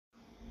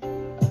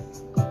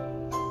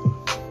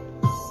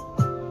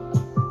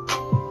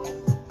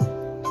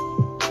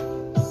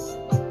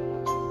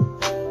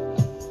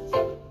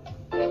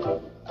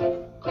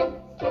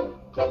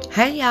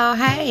Hey y'all,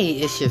 hey,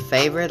 it's your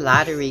favorite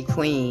lottery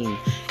queen,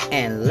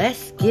 and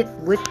let's get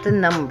with the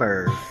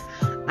numbers.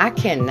 I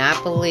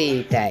cannot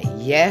believe that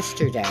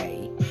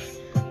yesterday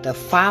the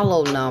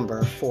follow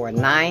number for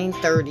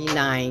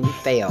 939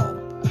 fell,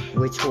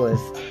 which was,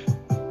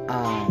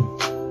 I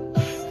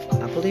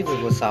believe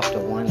it was off the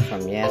one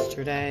from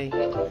yesterday.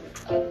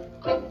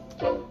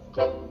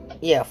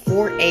 Yeah,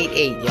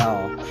 488,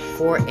 y'all,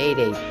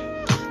 488.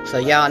 So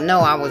y'all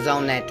know I was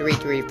on that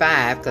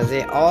 335 because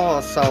it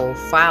also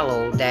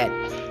followed that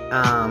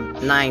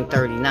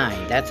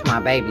 939. That's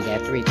my baby,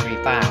 that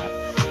 335.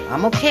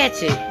 I'm going to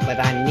catch it, but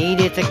I need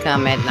it to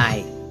come at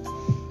night.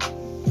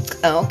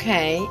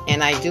 Okay,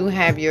 and I do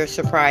have your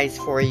surprise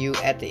for you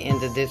at the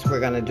end of this.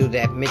 We're going to do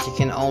that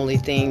Michigan only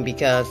thing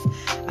because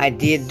I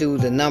did do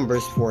the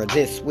numbers for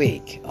this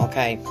week.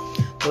 Okay,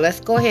 well, let's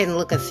go ahead and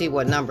look and see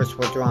what numbers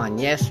were drawn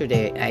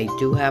yesterday. I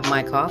do have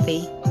my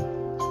coffee.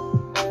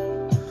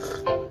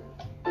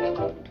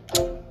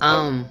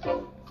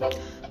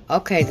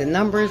 Okay, the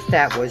numbers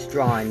that was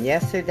drawn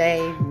yesterday,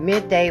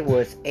 midday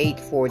was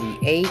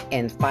 848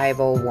 and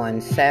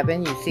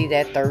 5017. You see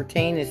that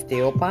 13 is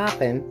still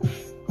popping.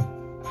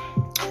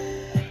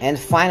 And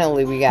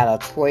finally, we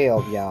got a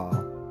 12, y'all.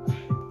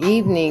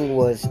 Evening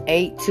was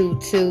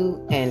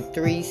 822 and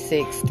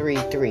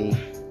 3633.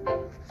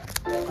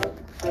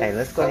 Okay,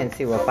 let's go ahead and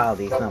see what follow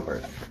these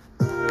numbers.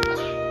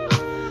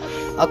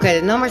 Okay,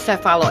 the numbers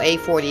that follow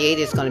 848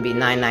 is going to be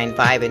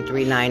 995 and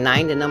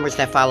 399. The numbers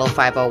that follow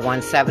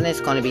 5017 is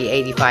going to be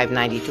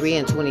 8593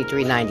 and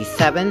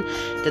 2397.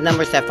 The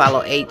numbers that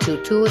follow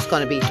 822 is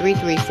going to be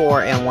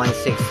 334 and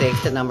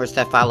 166. The numbers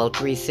that follow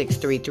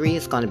 3633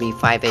 is going to be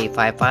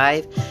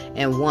 5855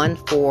 and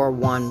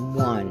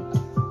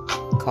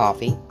 1411.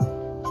 Coffee.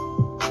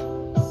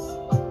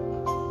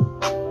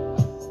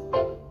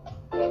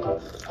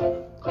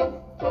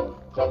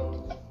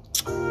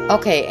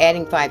 Okay,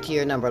 adding 5 to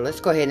your number.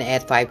 Let's go ahead and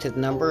add 5 to the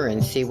number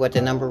and see what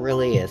the number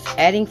really is.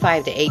 Adding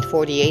 5 to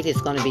 848 is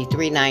going to be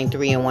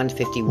 393 and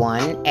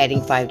 151.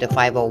 Adding 5 to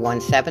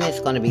 5017 is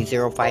going to be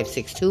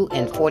 0562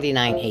 and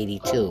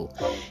 4982.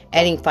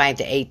 Adding 5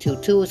 to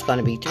 822 is going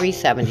to be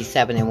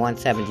 377 and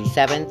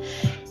 177.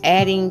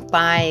 Adding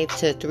 5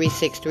 to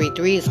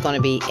 3633 is going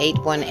to be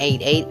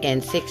 8188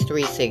 and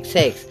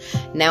 6366.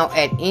 Now,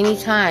 at any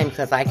time,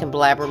 because I can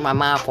blabber my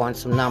mouth on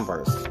some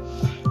numbers,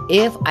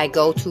 if I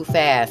go too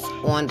fast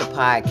on the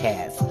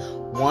podcast,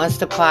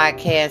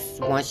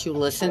 once you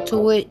listen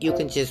to it, you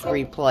can just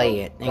replay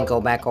it and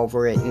go back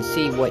over it and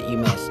see what you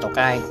missed,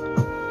 okay?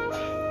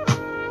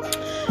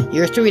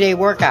 Your 3-day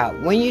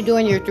workout. When you're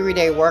doing your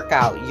 3-day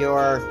workout,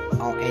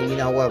 and you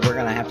know what, we're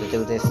going to have to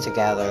do this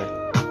together.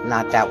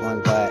 Not that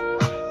one, but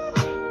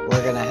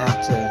we're going to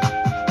have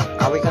to,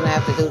 are we going to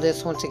have to do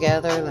this one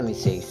together? Let me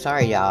see.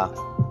 Sorry, y'all.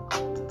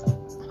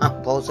 I'm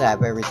supposed to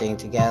have everything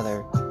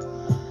together.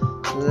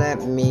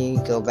 Let me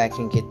go back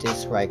and get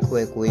this right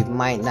quick. We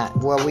might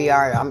not, well, we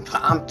are, I'm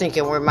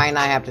thinking we might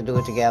not have to do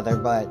it together,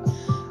 but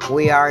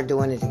we are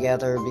doing it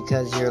together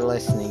because you're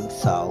listening,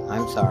 so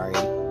I'm sorry.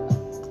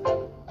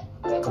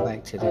 Go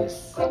back to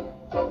this.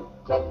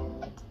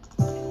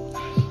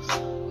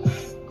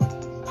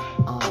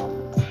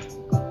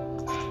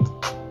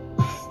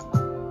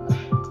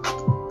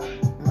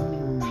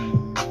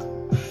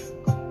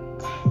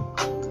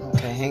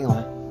 Okay, hang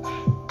on.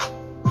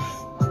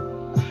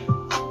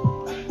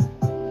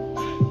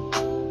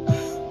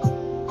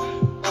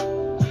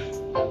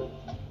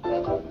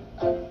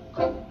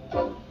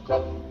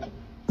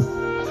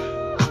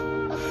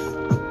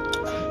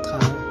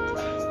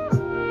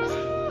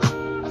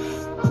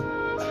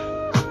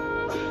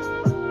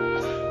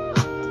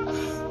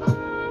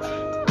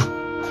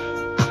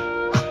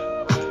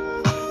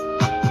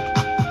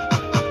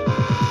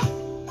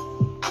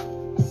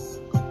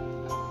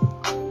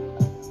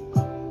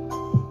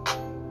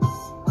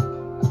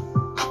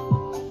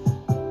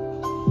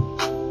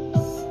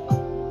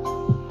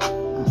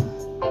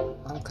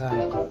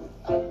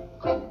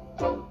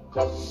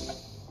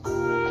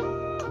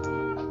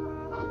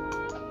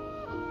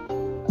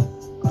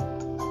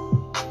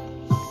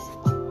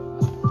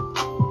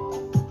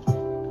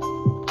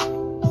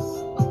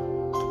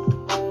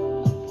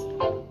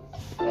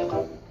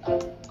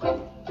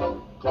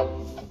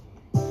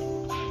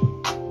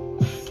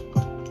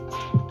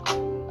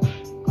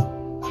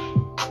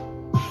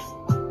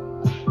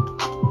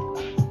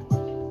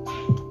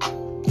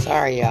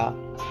 Sorry, y'all.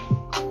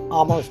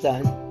 Almost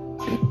done.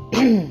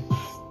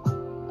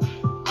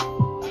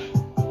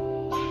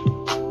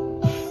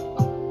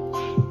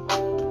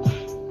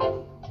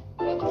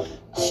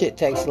 Shit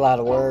takes a lot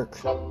of work.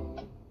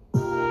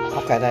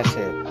 Okay, that's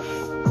it.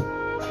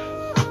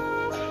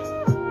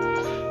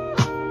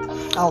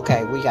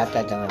 Okay, we got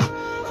that done.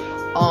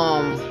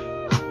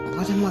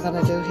 What am I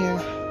gonna do here?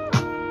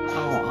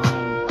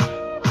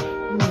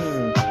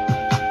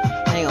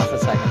 Hang on for a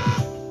second.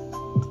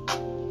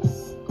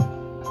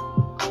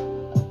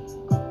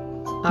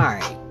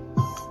 Alright.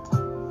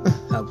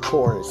 Of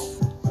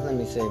course. Let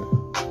me see.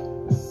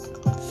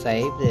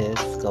 Save this.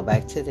 Go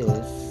back to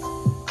this.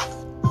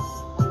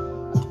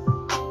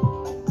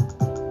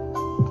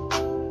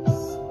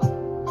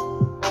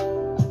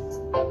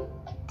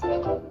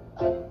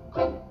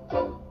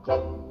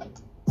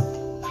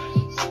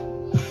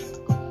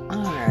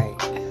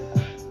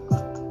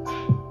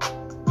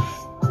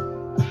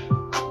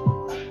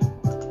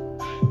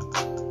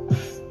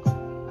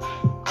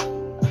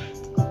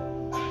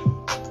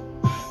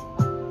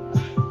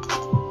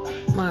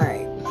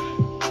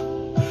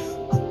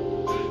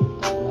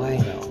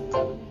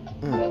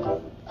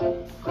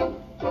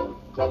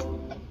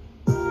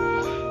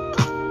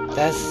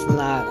 That's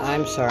not,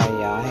 I'm sorry,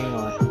 y'all. Hang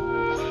on.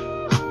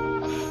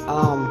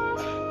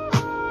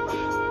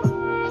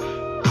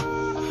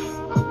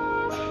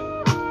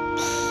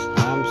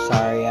 I'm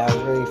sorry. I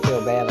really feel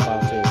bad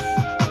about this.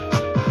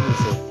 Let me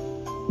see.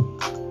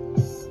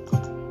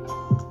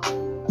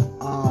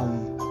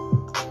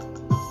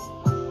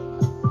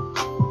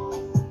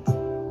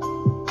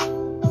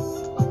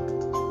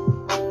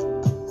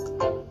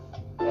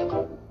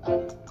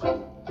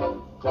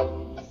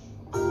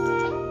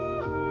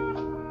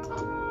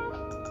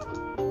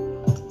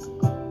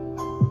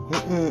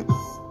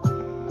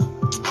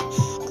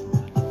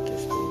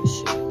 This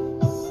bullshit.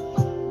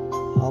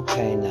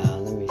 Okay, now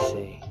let me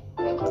see.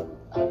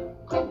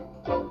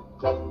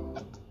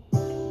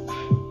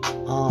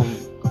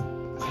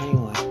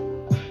 Anyway.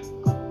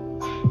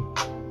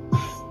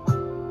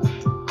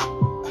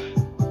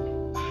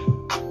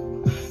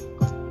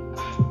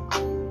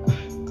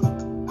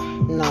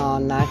 No,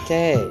 not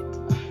that.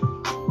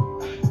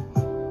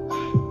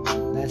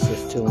 That's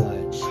just too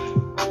much.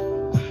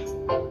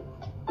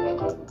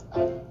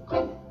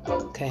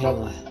 Okay, hang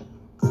on.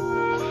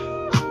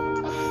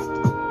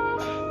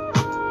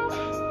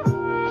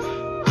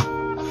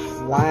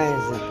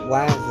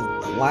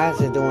 Why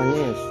is it doing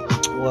this?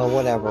 Well,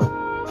 whatever.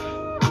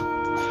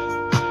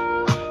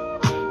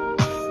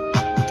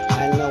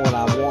 I know what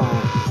I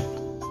want.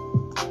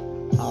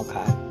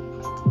 Okay.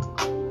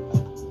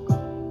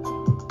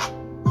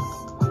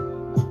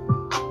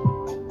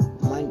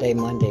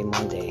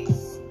 Monday.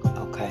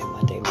 Okay,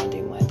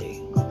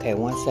 Monday. Okay,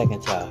 1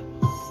 second, y'all.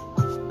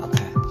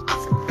 Okay.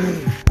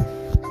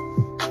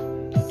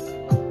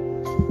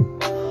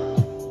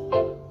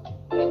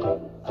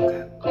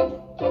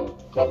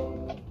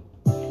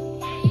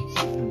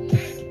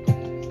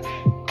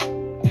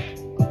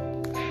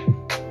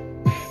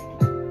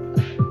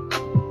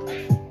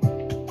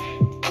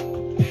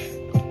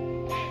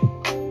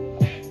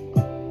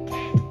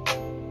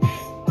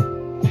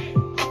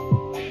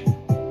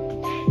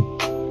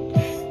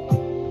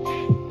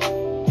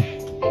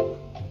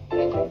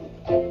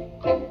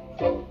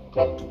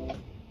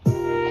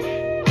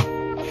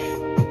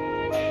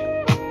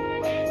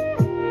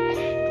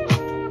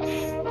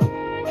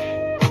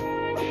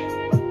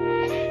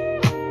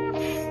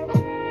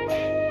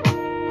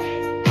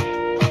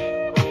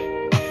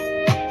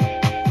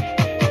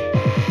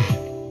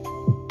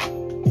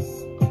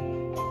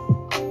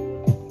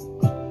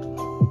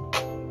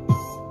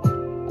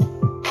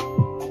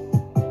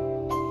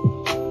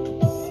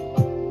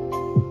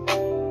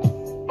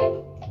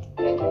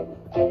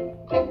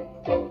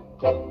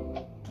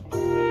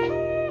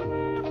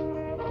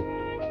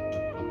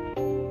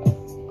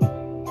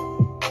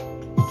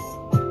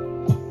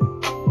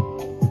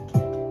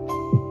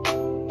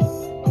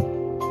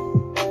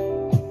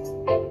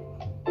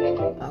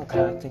 I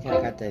think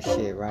I got that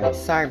shit right.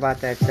 Sorry about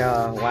that,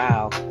 y'all.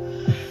 Wow.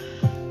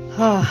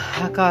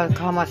 I gotta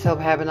call myself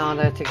having all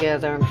that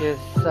together. I'm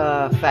just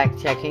fact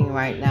checking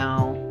right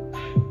now.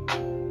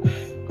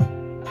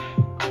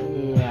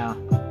 Yeah,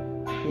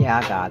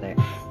 I got it.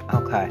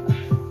 Okay.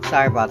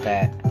 Sorry about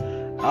that.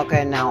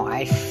 Okay, now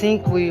I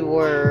think we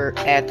were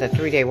at the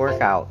 3-day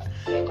workout.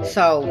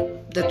 So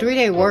the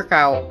 3-day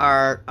workout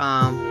are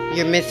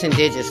you're missing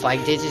digits,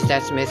 like digits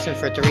that's missing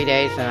for 3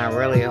 days, and I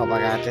really hope I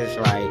got this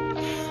right.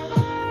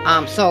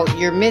 So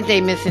your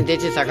midday missing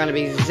digits are going to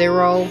be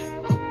 0,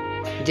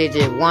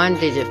 digit 1,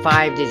 digit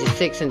 5, digit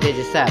 6, and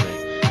digit 7.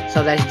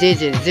 So that's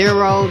digit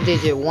 0,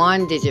 digit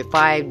 1, digit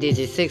 5,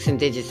 digit 6, and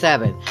digit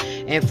 7.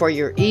 And for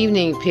your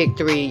evening pick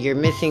 3, your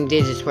missing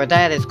digits for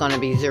that is going to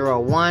be 0,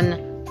 1,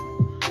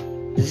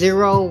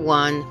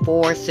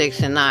 4, 6,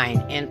 and 9.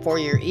 And for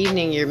your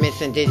evening, your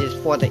missing digits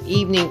for the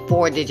evening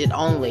 4-digit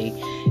only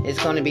is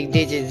going to be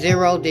digit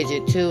 0,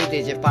 digit 2,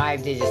 digit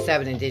 5, digit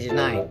 7, and digit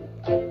 9.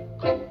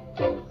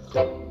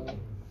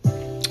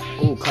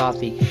 Ooh,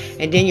 coffee.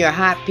 And then your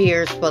hot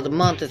pairs for the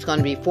month is going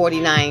to be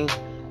 49.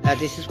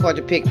 This is for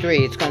the pick 3.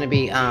 It's going to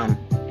be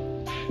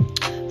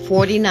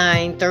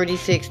 49,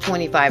 36,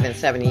 25, and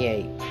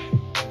 78.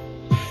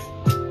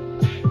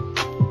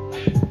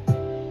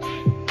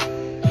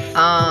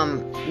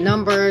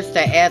 Numbers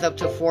that add up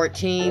to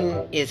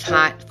 14 is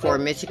hot for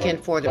Michigan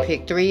for the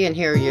pick 3. And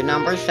here are your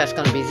numbers. That's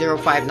going to be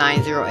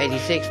 059,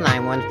 086,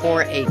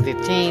 914,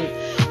 815,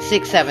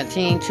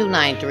 617,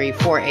 293,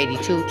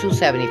 482,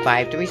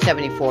 275,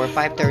 374,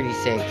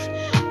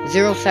 536,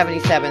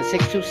 077,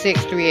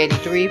 626,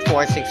 383,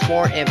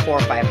 464, and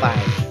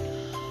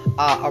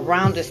 455.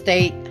 Around the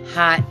state,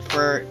 hot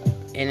for,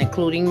 and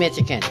including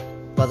Michigan,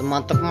 for the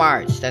month of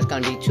March. That's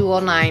going to be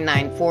 209,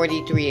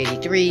 940,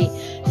 383,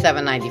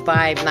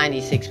 795,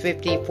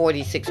 9650,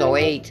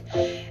 4608,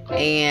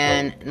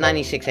 and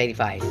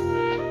 9685.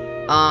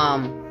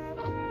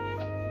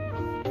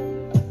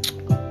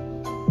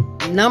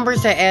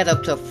 Numbers that add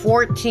up to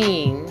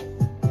 14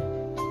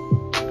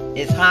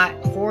 is hot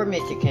for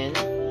Michigan.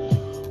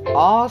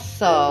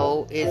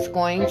 Also, it's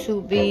going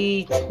to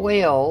be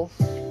 12.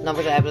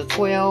 Numbers that add up to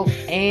 12.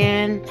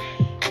 And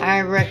I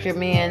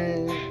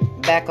recommend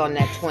back on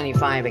that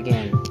 25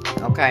 again.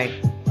 Okay.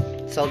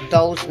 So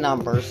those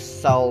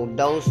numbers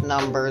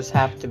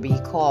have to be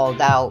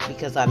called out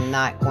because I'm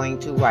not going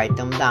to write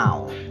them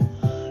down.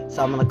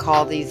 So I'm going to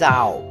call these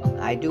out.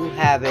 I do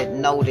have it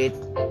noted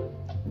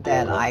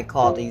that I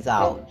call these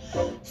out.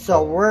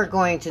 So we're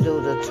going to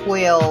do the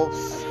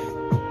 12s,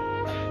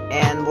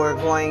 and we're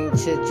going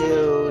to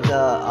do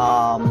the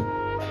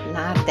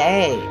not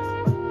that.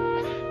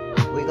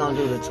 We're going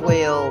to do the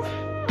 12,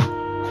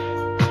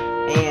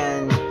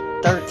 and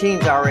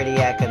 13's already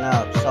acting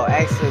up. So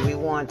actually we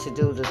want to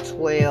do the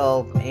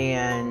 12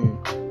 and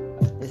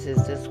this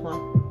is this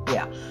one?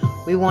 Yeah.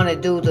 We want to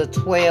do the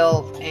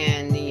 12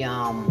 and the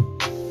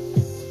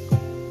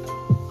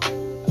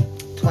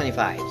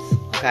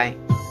 25s, okay?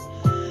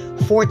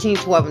 14,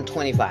 12, and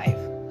 25,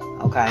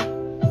 okay?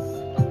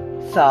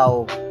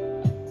 So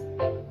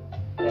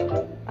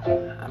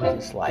I'm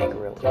just like,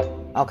 really?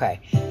 Okay.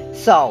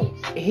 So,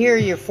 here are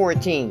your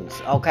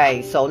 14s,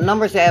 okay? So,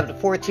 numbers that have the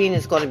 14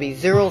 is going to be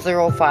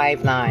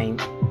 0059,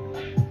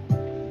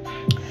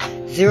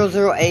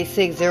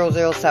 0086,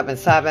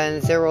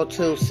 0077,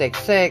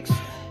 0266,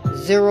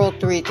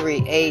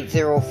 0338,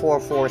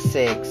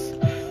 0446,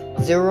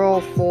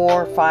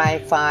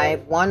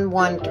 0455,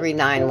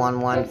 1139,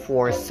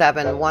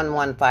 1147,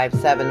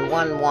 1157,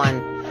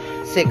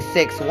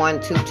 1166,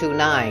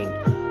 1229,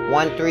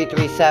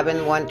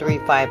 1337,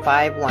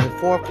 1355,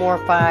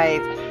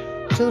 1445,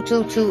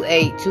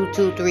 2228,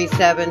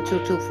 2237,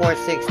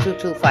 2246,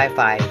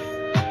 2255,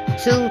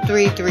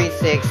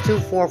 2336,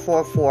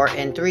 2444,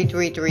 and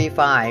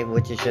 3335,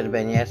 which it should have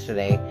been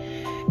yesterday,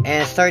 and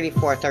it's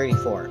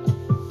 3434.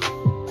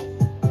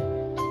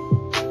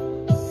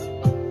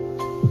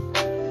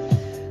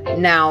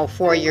 Now,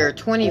 for your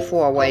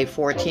 24-way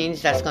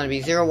 14s, that's going to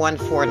be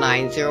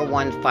 0149,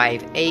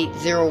 0158,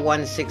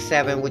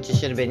 0167, which it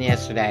should have been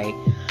yesterday,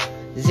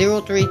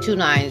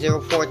 0329,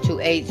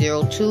 0428,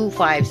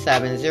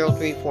 0257,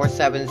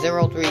 0347,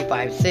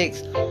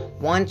 0356,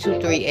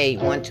 1238,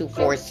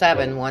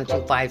 1247,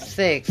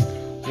 1256,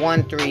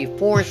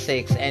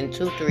 1346, and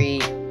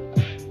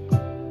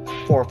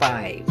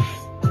 2345.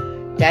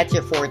 That's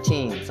your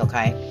 14s,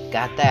 okay?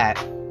 Got that.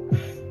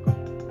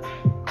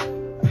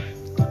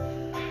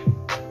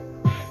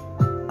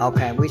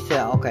 Okay, we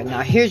said, okay,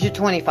 now here's your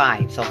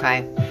 25s,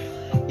 okay?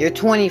 Your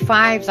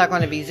 25s are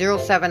going to be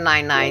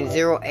 0799,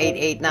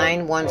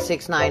 0889,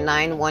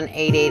 1699,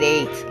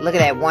 1888. Look at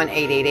that,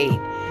 1888.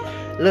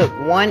 Look,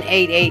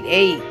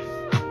 1888,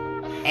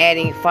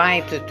 adding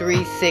 5 to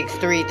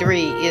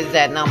 3633 is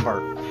that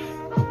number.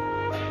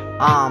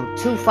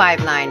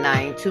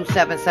 2599,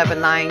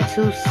 2779,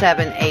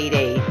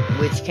 2788,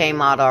 which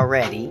came out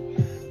already.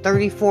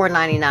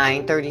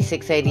 3499,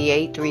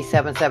 3688,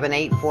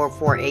 3778,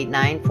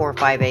 4489,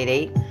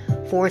 4588,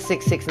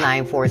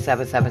 4669,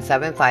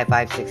 4777,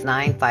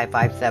 5569,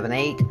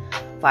 5578,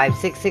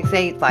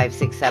 5668,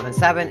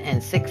 5677,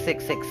 and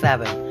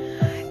 6667.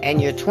 And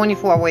your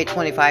 24-way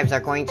 25s are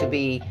going to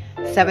be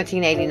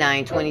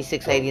 1789,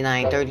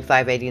 2689,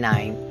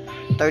 3589,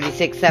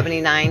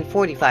 3679,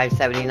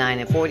 4579,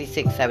 and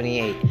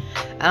 4678.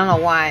 I don't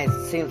know why it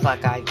seems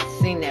like I've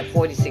seen that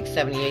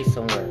 4678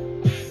 somewhere.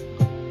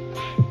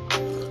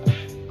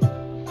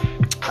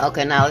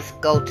 Okay, now let's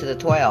go to the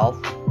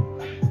 12.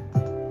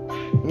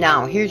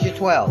 Now, here's your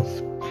 12s.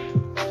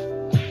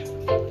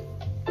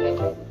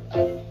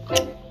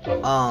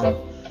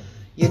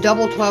 Your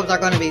double 12s are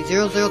going to be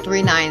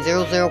 0039,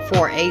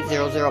 0048,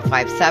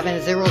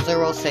 0057,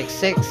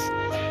 0066,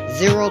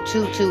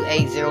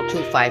 0228,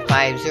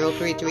 0255,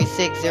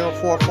 0336,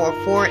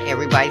 0444,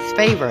 everybody's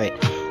favorite,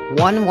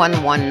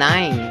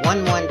 1119,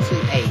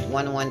 1128,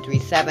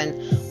 1137,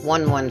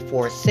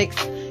 1146,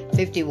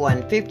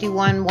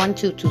 5151,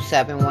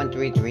 1227,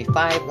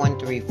 1335,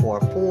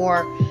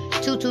 1344,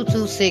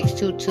 2226,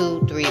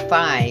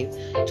 2235,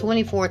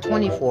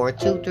 2424,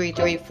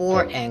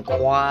 2334, and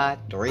quad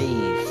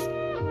 3s.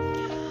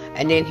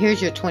 And then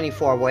here's your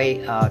 24-way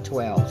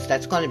 12s.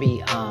 That's going to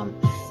be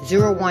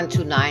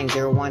 0129,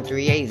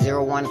 0138,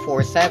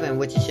 0147,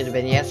 which it should have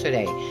been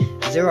yesterday,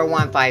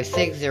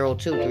 0156,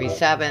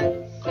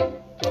 0237,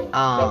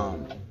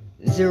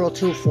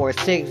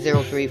 0246,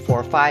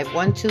 0345,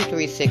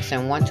 1236,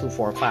 and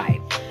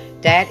 1245.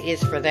 That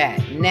is for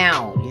that.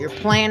 Now, your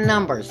planned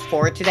numbers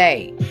for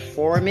today,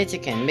 for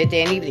Michigan,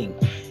 midday and evening.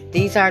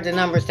 These are the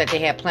numbers that they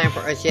had planned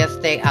for us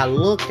yesterday. I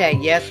looked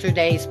at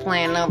yesterday's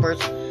planned numbers.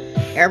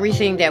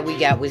 Everything that we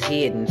got was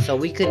hidden, so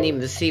we couldn't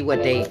even see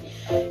what they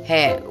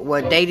had.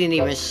 Well, they didn't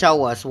even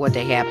show us what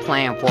they had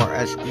planned for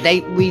us.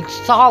 We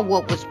saw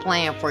what was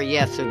planned for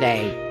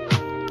yesterday,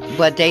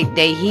 but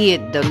they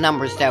hid the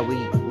numbers that we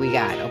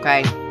got,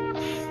 okay?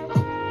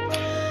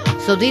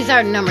 So these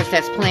are the numbers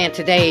that's planned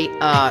today.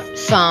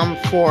 Some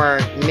for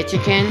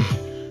Michigan,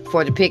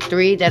 for the pick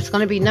 3. That's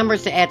going to be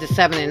numbers to add to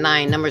 7 and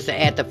 9, numbers to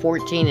add to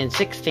 14 and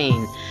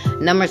 16,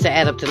 numbers to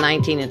add up to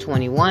 19 and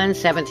 21,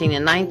 17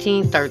 and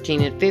 19,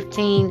 13 and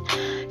 15,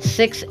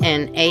 6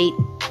 and 8,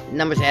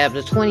 numbers to add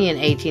up to 20 and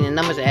 18, and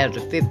numbers to add up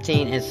to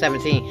 15 and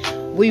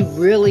 17. we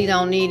really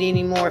don't need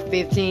any more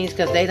 15s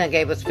because they done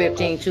gave us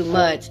 15 too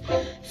much.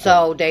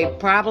 So they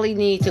probably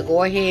need to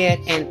go ahead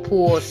and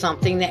pull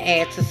something to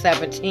add to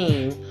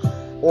 17,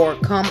 or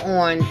come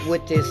on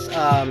with this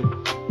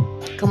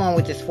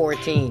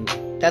 14.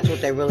 That's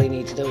what they really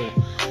need to do.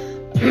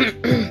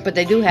 But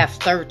they do have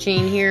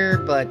 13 here,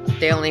 but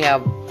they only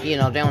have,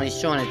 they're only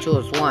showing it to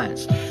us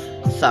once.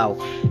 So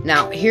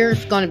now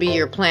here's going to be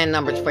your plan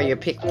numbers for your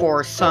pick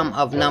 4 sum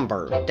of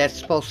number that's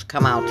supposed to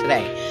come out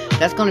today.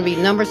 That's going to be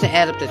numbers that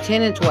add up to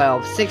 10 and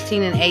 12,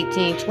 16 and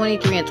 18,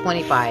 23 and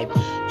 25,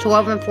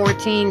 12 and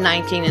 14,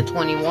 19 and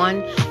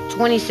 21,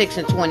 26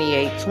 and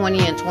 28, 20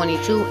 and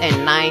 22,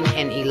 and 9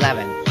 and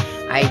 11.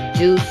 I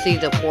do see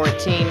the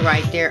 14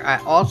 right there. I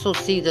also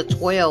see the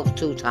 12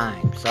 2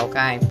 times,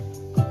 okay?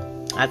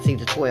 I see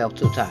the 12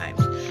 2 times.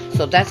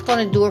 So that's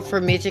going to do it for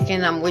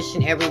Michigan. I'm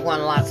wishing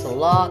everyone lots of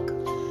luck.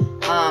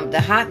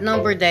 The hot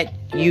number that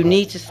you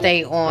need to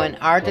stay on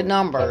are the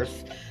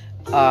numbers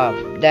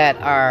that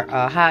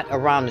are hot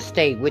around the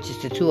state, which is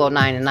the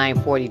 209 and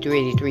 940,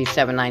 383,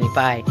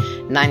 795,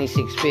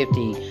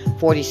 9650,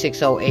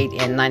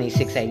 4608, and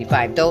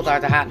 9685. Those are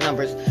the hot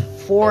numbers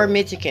for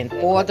Michigan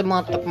for the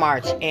month of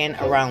March and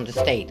around the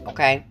state,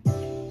 okay?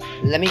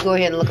 Let me go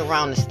ahead and look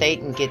around the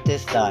state and get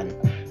this done.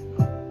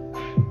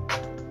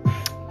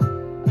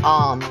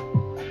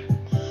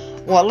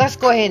 Well, let's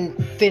go ahead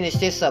and finish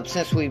this up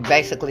since we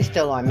basically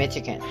still on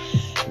Michigan.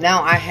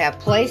 Now, I have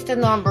placed the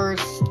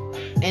numbers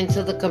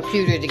into the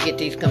computer to get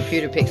these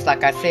computer picks.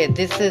 Like I said,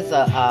 this is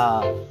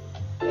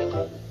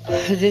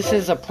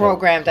a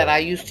program that I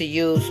used to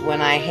use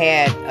when I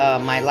had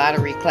my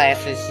lottery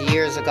classes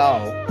years ago.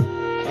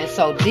 And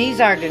so these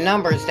are the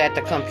numbers that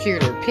the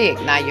computer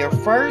picked. Now, your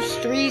first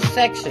 3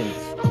 sections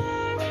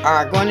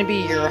are going to be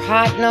your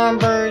hot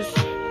numbers,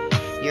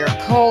 your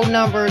cold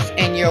numbers,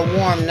 and your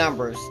warm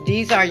numbers.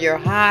 These are your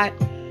hot,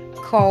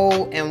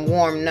 cold, and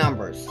warm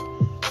numbers.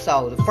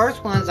 So the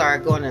first ones are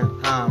going to,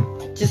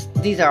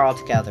 these are all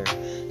together.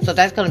 So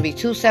that's going to be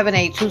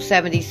 278,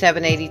 270,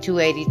 780,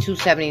 280,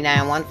 279,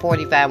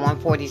 145,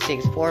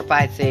 146,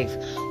 456,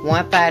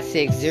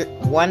 156,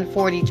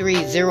 143,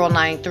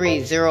 093,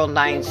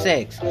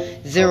 096,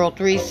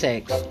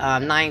 036,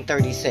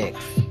 936.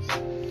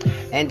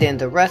 And then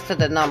the rest of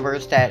the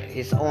numbers that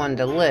is on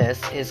the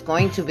list is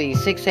going to be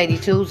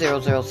 682,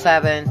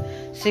 007,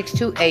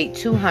 628,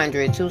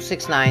 200,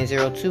 269,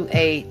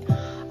 028,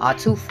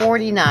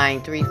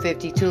 249,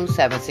 352,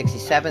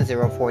 767,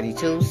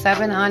 042,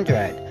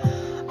 700,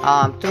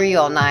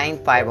 309,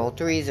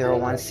 503,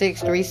 016,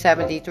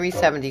 370,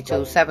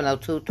 372,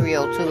 702,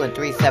 302, and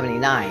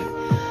 379.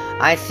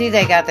 I see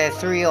they got that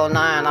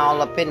 309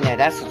 all up in there.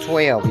 That's a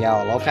 12,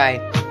 y'all,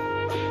 okay?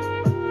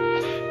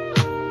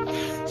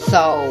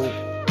 So,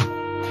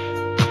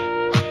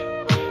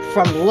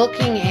 from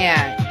looking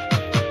at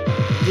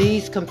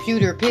these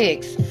computer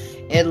picks,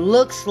 it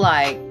looks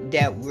like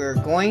that we're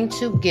going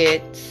to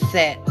get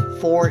set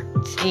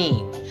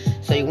 14.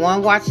 So you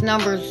want to watch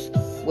numbers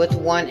with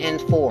 1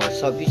 and 4.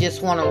 So if you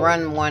just want to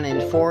run 1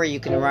 and 4, you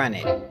can run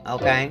it,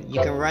 okay?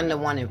 You can run the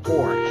 1 and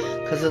 4,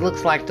 because it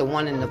looks like the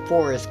 1 and the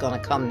 4 is going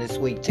to come this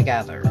week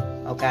together,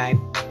 okay?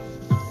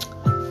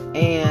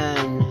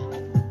 And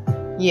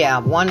yeah,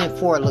 1 and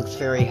 4 looks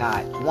very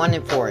hot. 1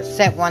 and 4.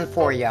 Set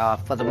 1-4, y'all,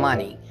 for the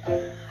money.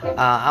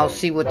 I'll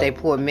see what they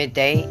pull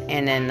midday,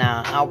 and then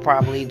I'll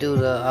probably do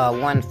the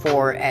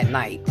 1-4 at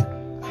night.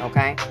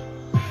 Okay?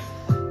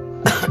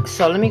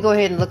 So let me go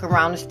ahead and look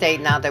around the state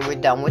now that we're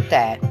done with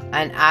that.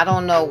 And I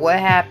don't know what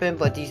happened,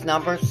 but these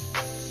numbers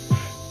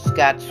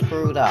got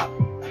screwed up.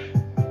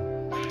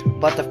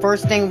 But the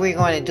first thing we're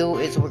going to do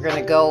is we're going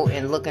to go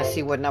and look and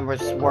see what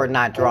numbers were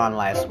not drawn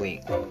last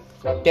week.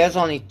 There's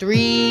only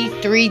three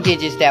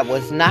digits that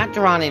was not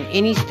drawn in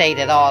any state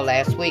at all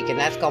last week, and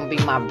that's going to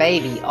be my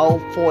baby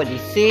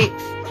 046,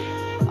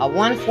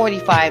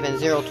 145, and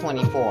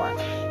 024.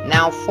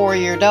 Now for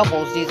your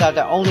doubles, these are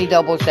the only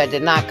doubles that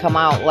did not come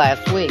out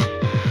last week.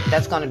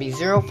 That's going to be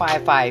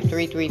 055,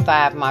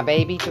 335, my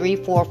baby,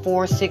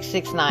 344,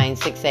 669,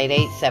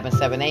 688,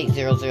 778,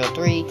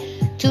 003,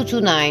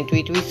 229,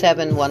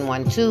 337,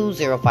 112,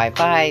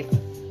 055.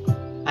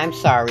 I'm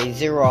sorry,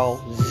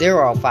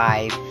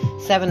 005.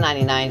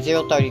 799,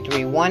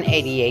 033,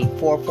 188,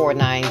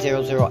 449,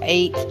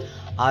 008,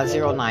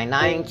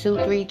 099,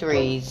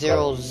 233,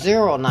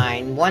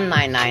 009,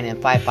 199,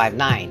 and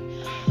 559.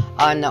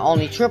 And the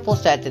only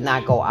triples that did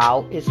not go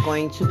out is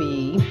going to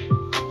be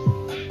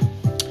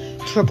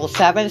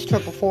 777s,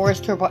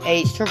 444s,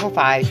 888s,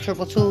 555s,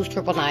 222s,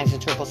 999s,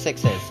 and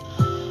 666.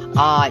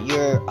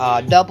 Your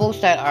doubles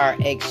that are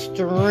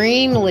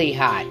extremely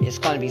hot, it's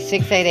going to be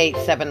 688,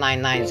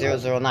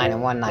 799, 009,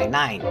 and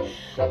 199.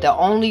 The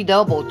only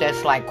double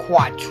that's like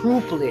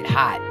quadruplet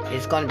hot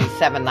is going to be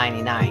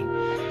 799.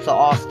 So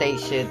all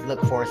states should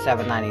look for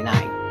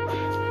 799.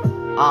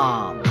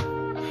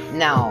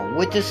 Now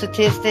with the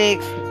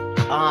statistics,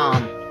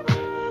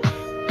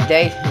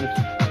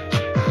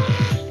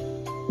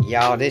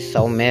 y'all, this is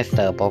so messed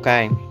up,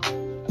 okay?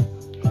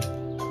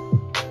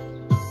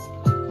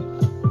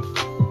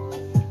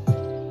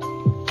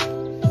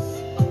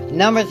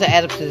 Numbers that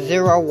add up to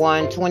 0,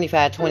 1,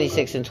 25,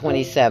 26, and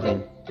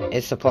 27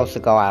 is supposed to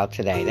go out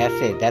today. That's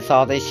it. That's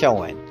all they're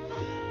showing.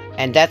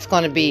 And that's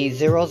going to be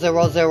 000,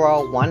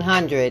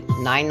 100,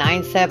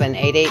 997,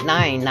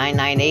 889,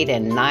 998,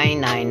 and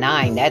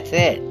 999. That's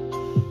it.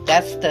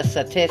 That's the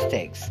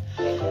statistics.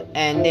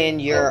 And then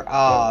your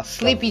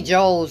Sleepy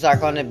Joes are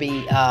going to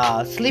be...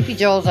 Sleepy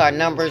Joes are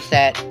numbers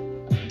that...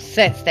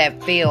 sets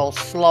that fell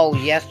slow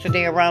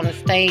yesterday around the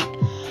state.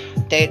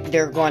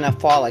 They're going to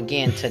fall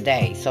again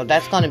today. So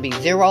that's going to be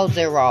 00,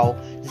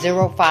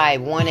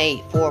 05,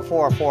 18,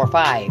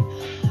 4445.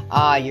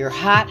 Your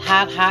hot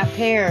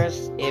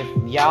pairs, if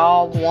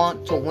y'all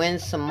want to win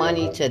some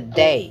money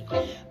today,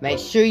 make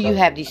sure you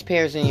have these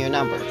pairs in your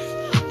numbers.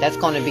 That's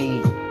going to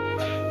be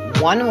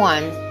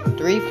 11,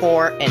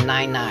 34, and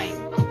 99.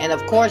 And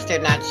of course, they're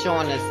not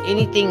showing us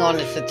anything on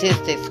the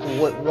statistics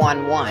with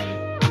 11.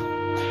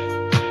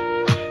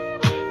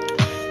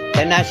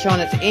 They're not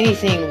showing us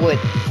anything with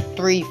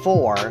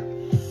 34.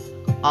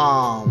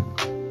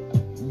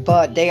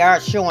 But they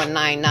are showing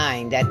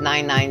 99, that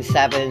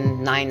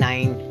 997,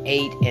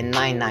 998, and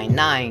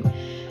 999.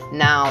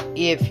 Now,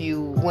 if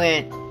you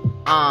went,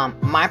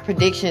 my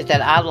predictions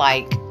that I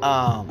like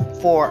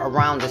for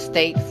around the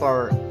state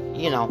for,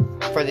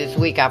 for this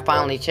week, I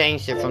finally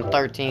changed it from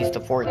 13s to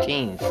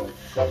 14s.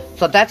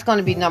 So that's going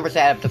to be numbers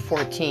that add up to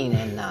 14,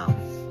 and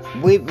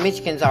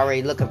Michigan's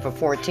already looking for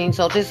 14.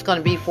 So this is going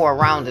to be for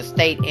around the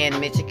state and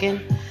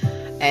Michigan.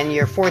 And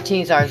your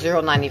 14s are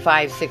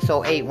 095,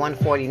 608,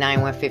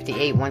 149,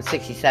 158,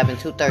 167,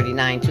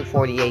 239,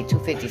 248,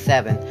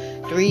 257,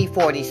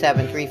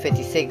 347,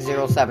 356,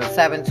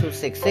 077,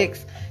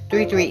 266,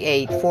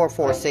 338,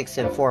 446,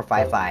 and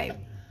 455.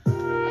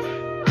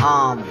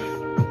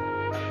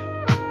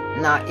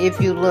 Now, if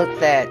you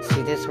looked at,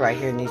 see, this right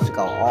here needs to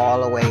go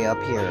all the way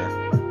up here.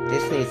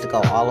 This needs to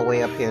go all the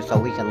way up here so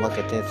we can look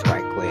at this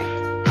right quick.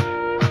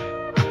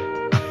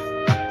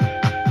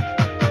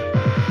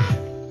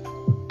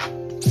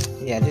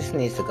 Yeah, this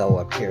needs to go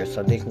up here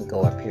so they can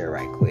go up here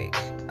right quick.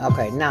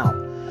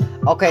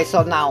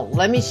 So now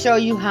let me show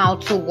you how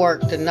to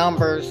work the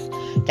numbers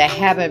that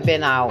haven't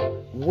been out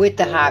with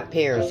the hot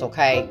pairs,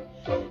 okay?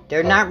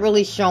 They're not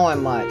really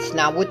showing much.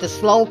 Now with the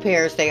slow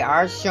pairs, they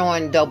are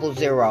showing double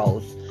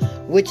zeros,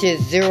 which is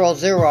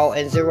 00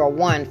 and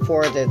 01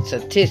 for the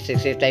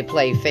statistics if they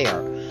play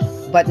fair.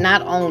 But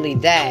not only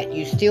that,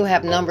 you still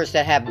have numbers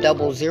that have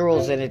double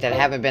zeros in it that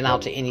haven't been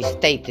out to any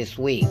state this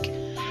week.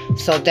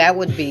 So that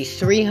would be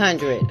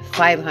 300,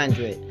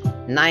 500,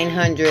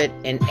 900,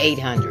 and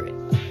 800.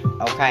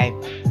 Okay?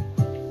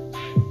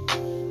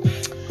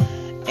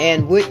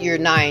 And with your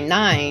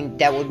 99,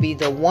 that would be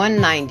the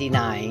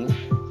 199,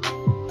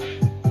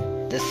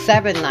 the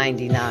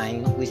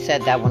 799, we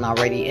said that one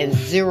already, and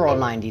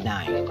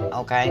 099.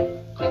 Okay?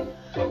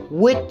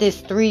 With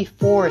this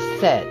 3-4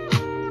 set,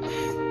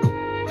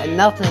 and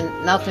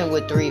nothing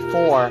with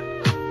 3-4,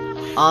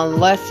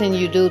 unless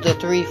you do the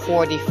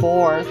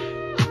 344.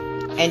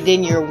 And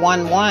then your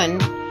 11,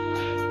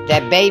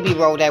 that baby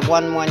roll, that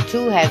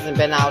 112 hasn't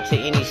been out to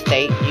any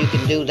state. You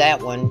can do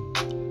that one.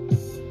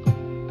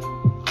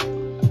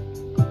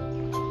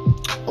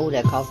 Oh,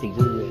 that coffee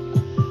good.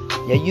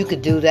 Yeah, you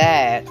could do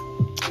that.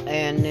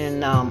 And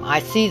then I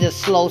see the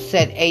slow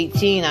set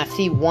 18. I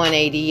see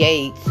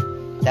 188.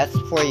 That's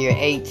for your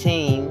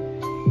 18.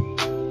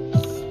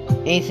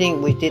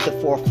 Anything, we did the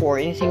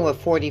 4-4. Anything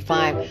with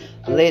 45.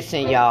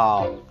 Listen,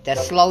 y'all. That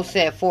slow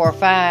set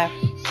 4-5.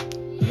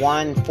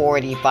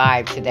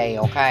 145 today,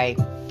 okay?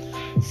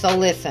 So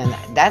listen,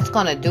 that's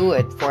gonna do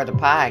it for the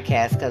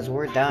podcast because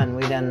we're done.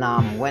 We done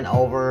went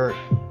over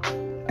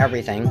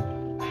everything,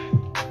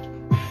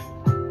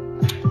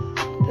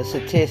 the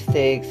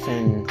statistics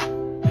and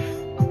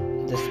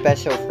the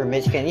special for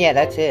Michigan. Yeah,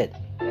 that's it.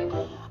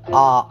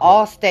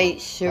 All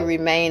states should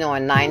remain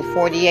on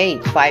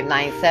 948,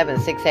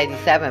 597,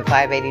 687,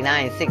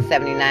 589,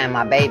 679,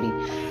 my baby,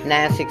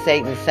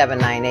 968, and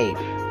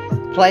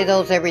 798. Play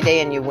those every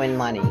day and you win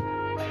money.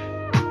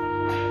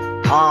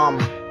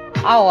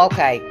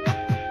 Okay.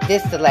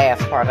 This is the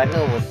last part. I knew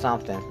it was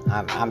something.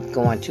 I'm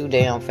going too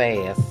damn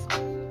fast.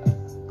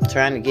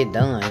 Trying to get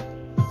done.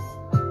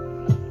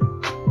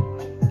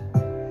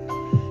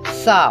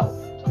 So,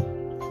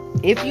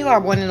 if you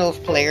are one of those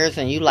players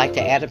and you like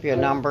to add up your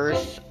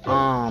numbers,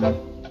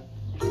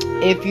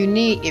 if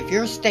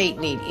your state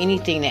need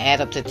anything to add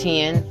up to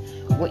 10,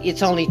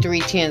 it's only 3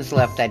 10s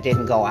left that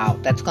didn't go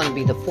out. That's going to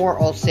be the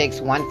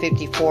 406,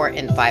 154,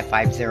 and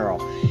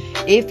 550.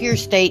 If your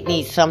state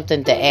needs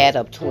something to add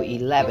up to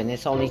 11,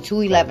 it's only 2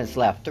 11s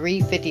left.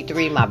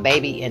 353, my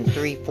baby, and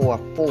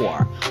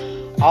 344.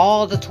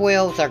 All the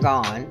 12s are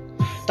gone.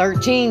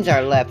 13s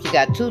are left. You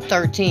got 2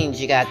 13s.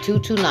 You got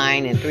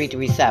 229 and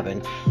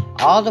 337.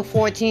 All the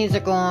 14s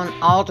are gone.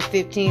 All the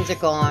 15s are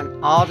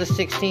gone. All the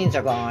 16s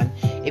are gone.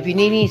 If you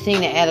need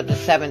anything to add up to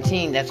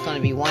 17, that's going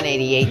to be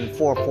 188 and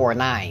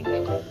 449.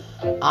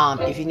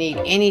 If you need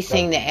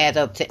anything to add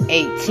up to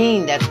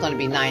 18, that's going to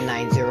be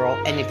 990.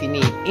 And if you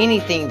need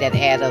anything that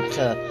add up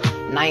to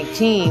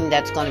 19,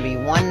 that's going to be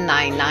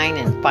 199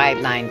 and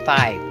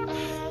 595.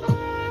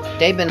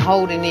 they've been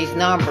holding these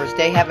numbers.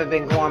 They haven't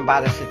been going by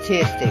the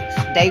statistics.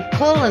 They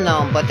pulling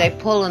them, but they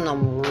pulling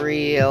them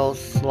real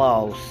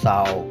slow.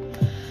 So,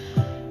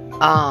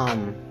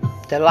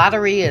 the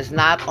lottery is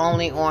not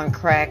only on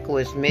crack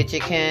with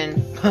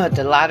Michigan, but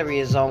the lottery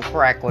is on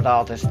crack with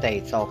all the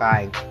states,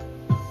 okay?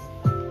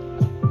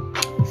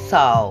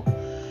 So,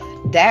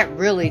 that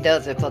really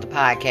does it for the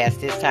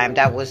podcast this time.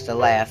 That was the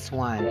last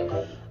one.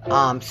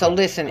 So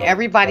listen,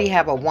 everybody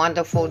have a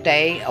wonderful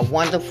day, a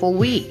wonderful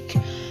week.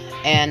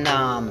 And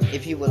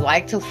if you would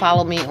like to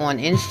follow me on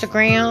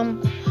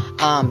Instagram,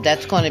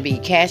 that's going to be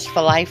Cash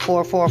for Life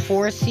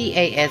 444,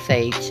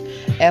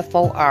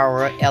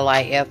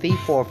 CASHFORLIFE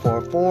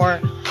 444.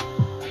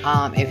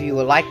 If you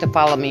would like to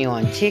follow me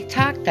on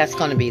TikTok, that's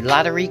going to be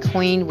Lottery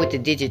Queen with the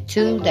digit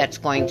 2. That's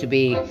going to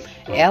be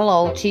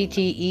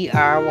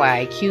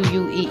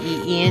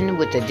LOTTERYQUEEN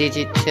with the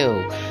digit 2.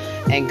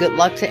 And good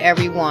luck to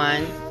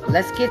everyone.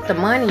 Let's get the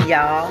money,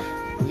 y'all.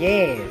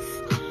 Yes.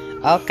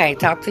 Okay,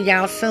 talk to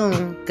y'all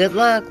soon. Good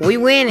luck. We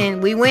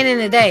winning. We winning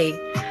today.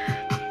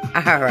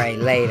 All right,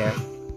 later.